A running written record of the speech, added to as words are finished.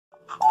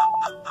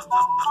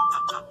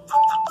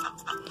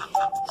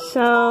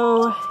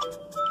So,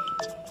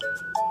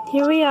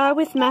 here we are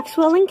with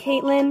Maxwell and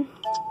Kaitlyn,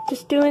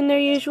 just doing their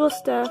usual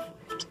stuff.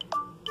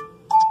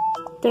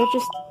 They're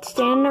just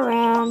standing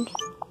around.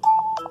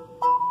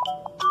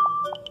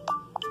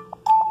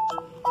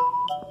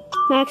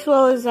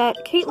 Maxwell is at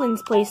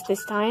Kaitlyn's place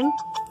this time.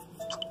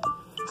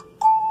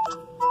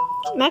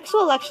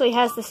 Maxwell actually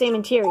has the same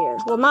interior.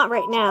 Well, not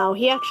right now.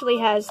 He actually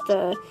has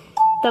the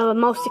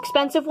most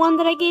expensive one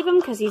that I gave him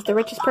because he's the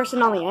richest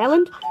person on the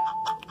island.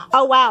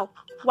 Oh, wow.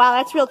 Wow,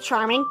 that's real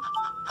charming.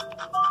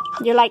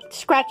 You're like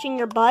scratching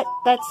your butt.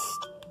 That's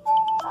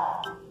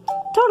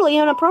totally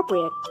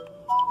inappropriate.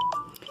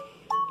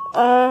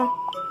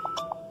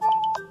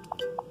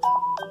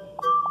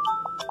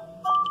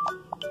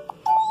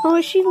 Oh,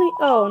 is she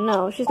oh,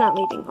 no, she's not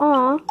leaving.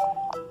 Aw.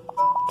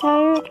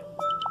 Tired?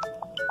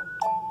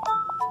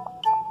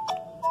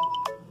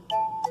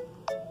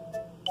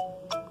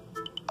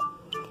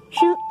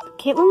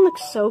 Kaitlyn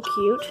looks so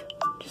cute.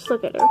 Just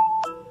look at her.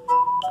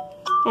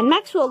 And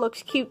Maxwell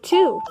looks cute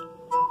too.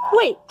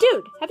 Wait,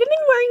 dude, have you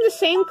been wearing the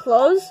same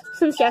clothes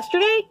since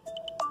yesterday?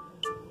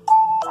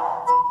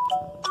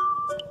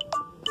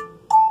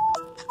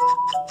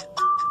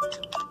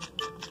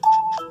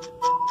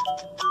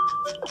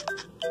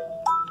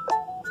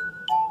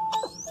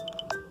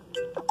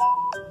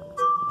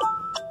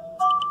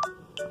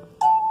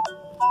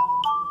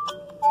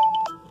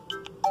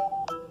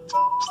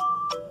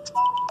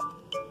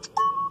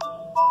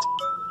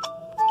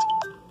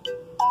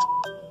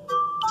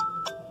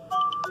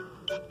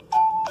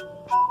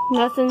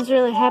 Nothing's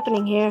really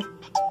happening here.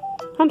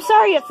 I'm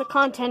sorry if the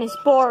content is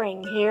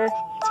boring here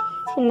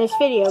in this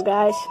video,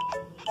 guys.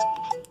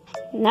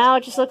 Now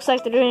it just looks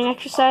like they're doing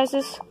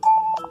exercises.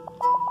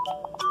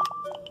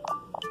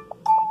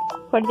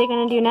 What are they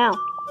gonna do now?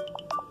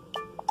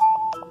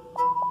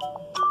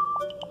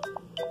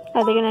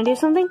 Are they gonna do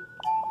something?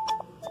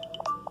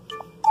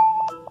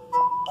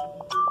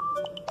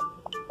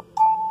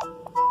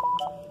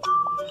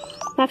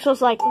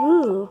 Maxwell's like,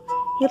 ooh.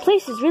 Your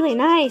place is really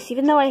nice,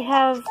 even though I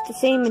have the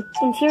same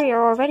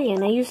interior already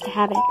and I used to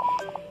have it.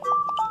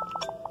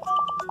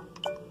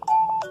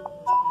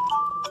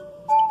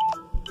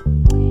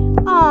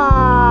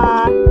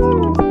 Aww.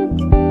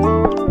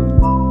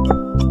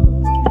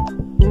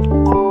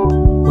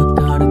 We're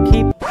gonna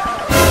keep...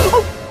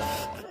 Oh.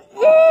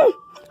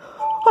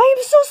 I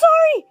am so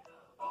sorry!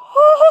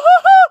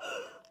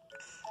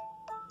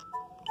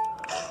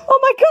 Oh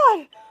my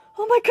god!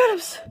 Oh my god, I'm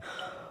so...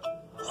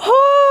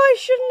 Oh, I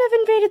shouldn't have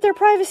invaded their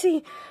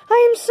privacy.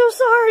 I am so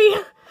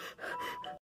sorry.